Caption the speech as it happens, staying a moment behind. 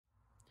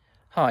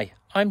Hi,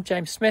 I'm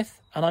James Smith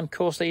and I'm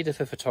course leader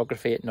for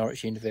photography at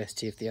Norwich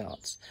University of the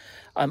Arts.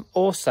 I'm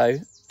also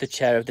the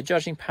chair of the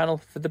judging panel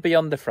for the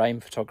Beyond the Frame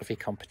photography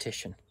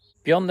competition.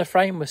 Beyond the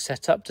Frame was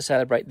set up to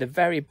celebrate the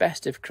very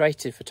best of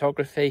creative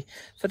photography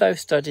for those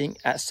studying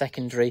at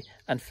secondary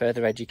and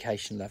further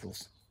education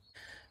levels.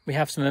 We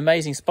have some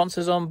amazing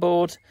sponsors on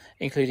board,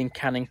 including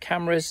Canon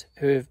cameras,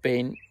 who have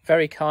been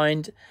very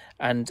kind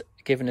and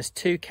given us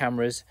 2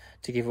 cameras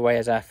to give away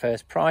as our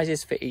first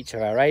prizes for each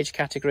of our age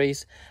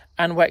categories,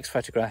 and Wex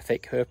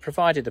Photographic, who have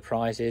provided the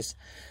prizes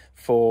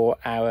for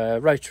our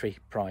Rotary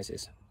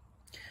prizes.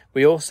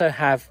 We also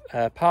have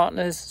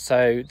partners,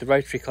 so the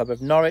Rotary Club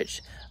of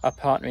Norwich are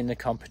partnering the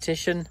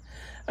competition,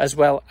 as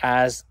well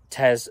as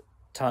TES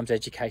Times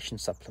Education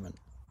Supplement.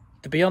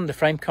 The Beyond the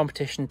Frame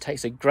competition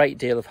takes a great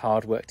deal of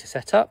hard work to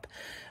set up,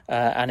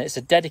 and it's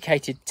a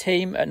dedicated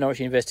team at Norwich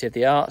University of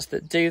the Arts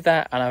that do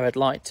that, and I would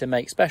like to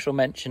make special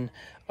mention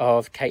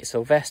of Kate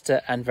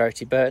Sylvester and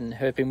Verity Burton,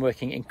 who have been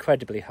working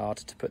incredibly hard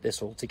to put this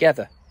all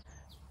together.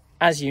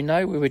 As you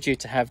know, we were due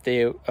to have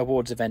the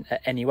awards event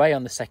at Anyway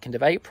on the 2nd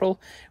of April,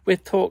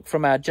 with talk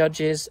from our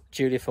judges,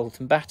 Julia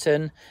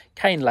Fullerton-Batten,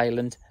 Kane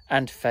Layland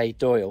and Faye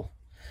Doyle.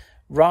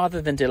 Rather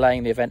than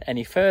delaying the event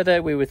any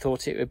further, we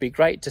thought it would be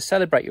great to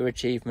celebrate your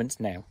achievements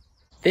now.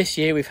 This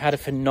year we've had a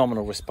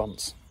phenomenal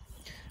response,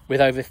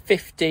 with over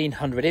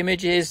 1,500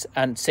 images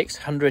and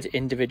 600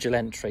 individual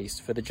entries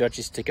for the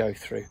judges to go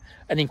through,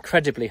 an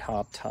incredibly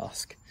hard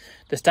task.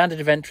 The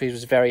standard of entries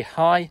was very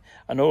high,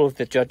 and all of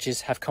the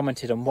judges have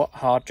commented on what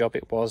hard job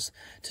it was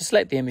to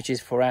select the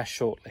images for our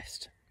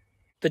shortlist.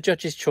 The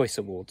Judges' Choice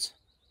Awards.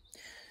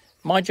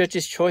 My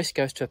judge's choice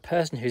goes to a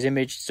person whose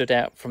image stood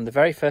out from the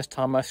very first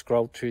time I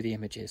scrolled through the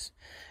images.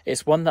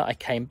 It's one that I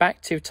came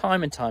back to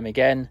time and time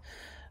again,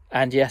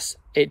 and yes,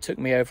 it took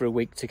me over a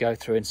week to go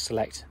through and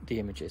select the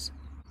images.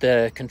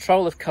 The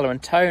control of colour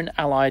and tone,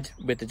 allied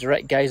with the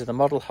direct gaze of the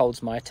model,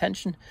 holds my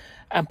attention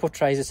and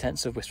portrays a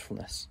sense of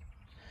wistfulness.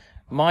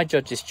 My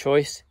judge's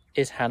choice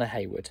is Hannah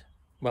Hayward.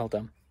 Well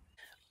done.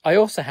 I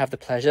also have the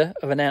pleasure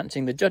of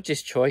announcing the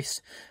judge's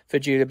choice for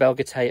Julia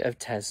Belgutay of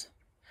TES.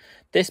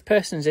 This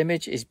person's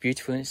image is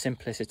beautiful in its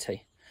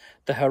simplicity.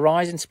 The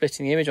horizon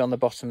splitting the image on the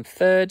bottom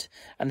third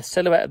and the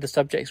silhouette of the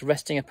subjects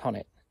resting upon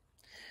it.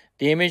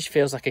 The image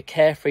feels like a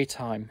carefree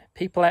time,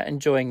 people out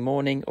enjoying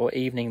morning or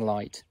evening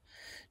light.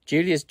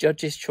 Julia's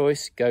judge's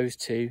choice goes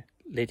to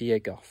Lydia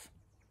Goff.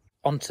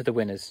 On to the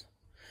winners.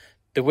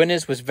 The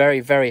winners was very,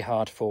 very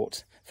hard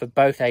fought for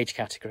both age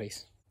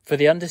categories. For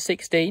the under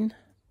 16,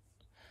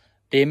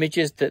 the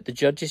images that the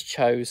judges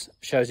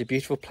shows a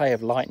beautiful play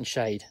of light and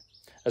shade,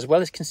 as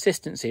well as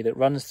consistency that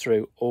runs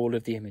through all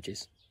of the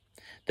images.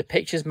 The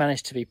pictures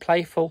managed to be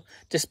playful,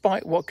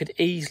 despite what could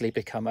easily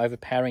become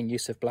overpowering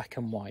use of black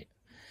and white.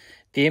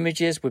 The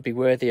images would be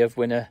worthy of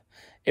winner,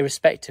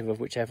 irrespective of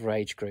whichever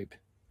age group.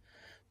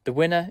 The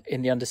winner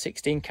in the under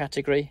 16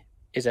 category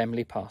is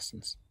Emily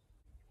Parsons.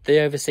 The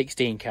over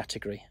 16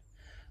 category.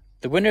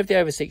 The winner of the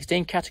over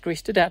 16 category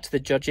stood out to the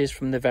judges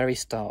from the very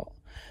start.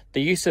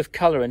 The use of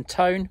colour and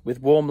tone,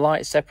 with warm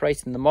light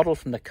separating the model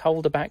from the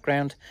colder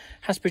background,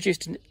 has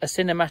produced a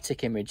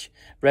cinematic image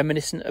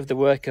reminiscent of the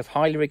work of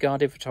highly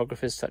regarded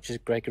photographers such as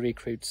Gregory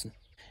Crewdson.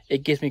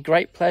 It gives me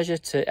great pleasure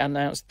to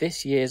announce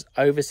this year's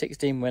over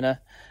 16 winner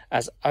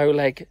as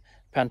Oleg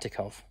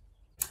Pantiukhov.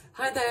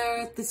 Hi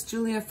there, this is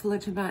Julia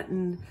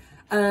Fullerton-Batten.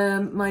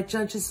 My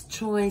judge's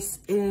choice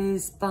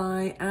is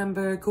by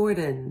Amber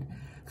Gordon.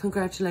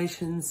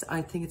 Congratulations,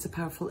 I think it's a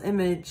powerful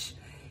image.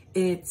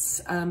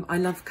 It's, I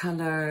love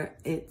colour,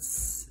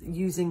 it's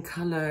using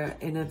colour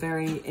in a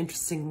very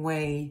interesting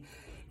way.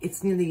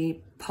 It's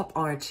nearly pop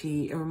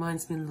arty, it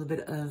reminds me a little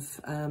bit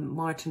of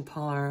Martin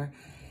Parr.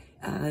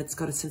 It's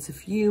got a sense of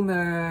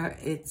humour,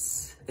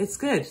 it's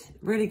good,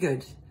 really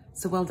good,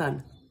 so well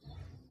done.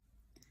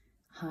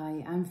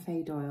 Hi, I'm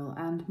Faye Doyle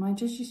and my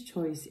judge's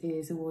choice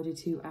is awarded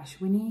to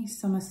Ashwini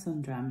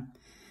Somasundram.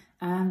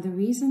 And the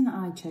reason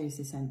I chose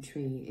this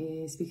entry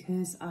is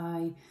because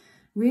I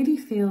really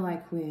feel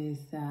like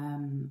with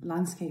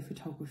landscape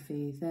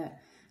photography that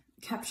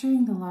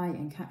capturing the light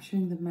and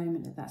capturing the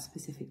moment at that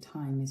specific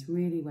time is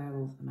really where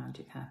all the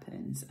magic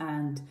happens,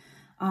 and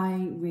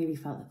I really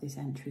felt that this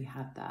entry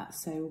had that.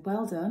 So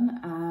well done,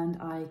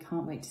 and I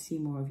can't wait to see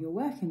more of your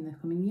work in the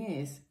coming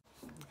years.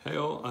 Hey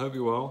all, I hope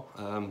you're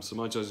well. So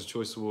my Judge's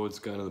Choice Award's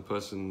going to the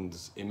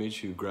person's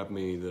image who grabbed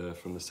me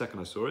from the second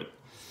I saw it.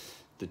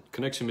 The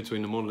connection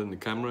between the model and the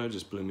camera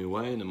just blew me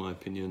away, and in my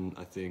opinion,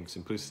 I think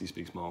simplicity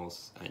speaks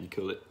miles, and you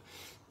killed it.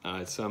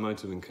 It's so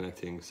emotive and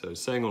connecting. So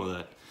saying all of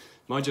that,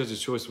 my Judge's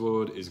Choice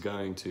Award is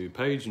going to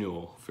Paige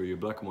Newell for your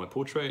black and white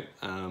portrait.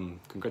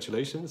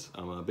 Congratulations,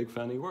 I'm a big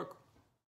fan of your work.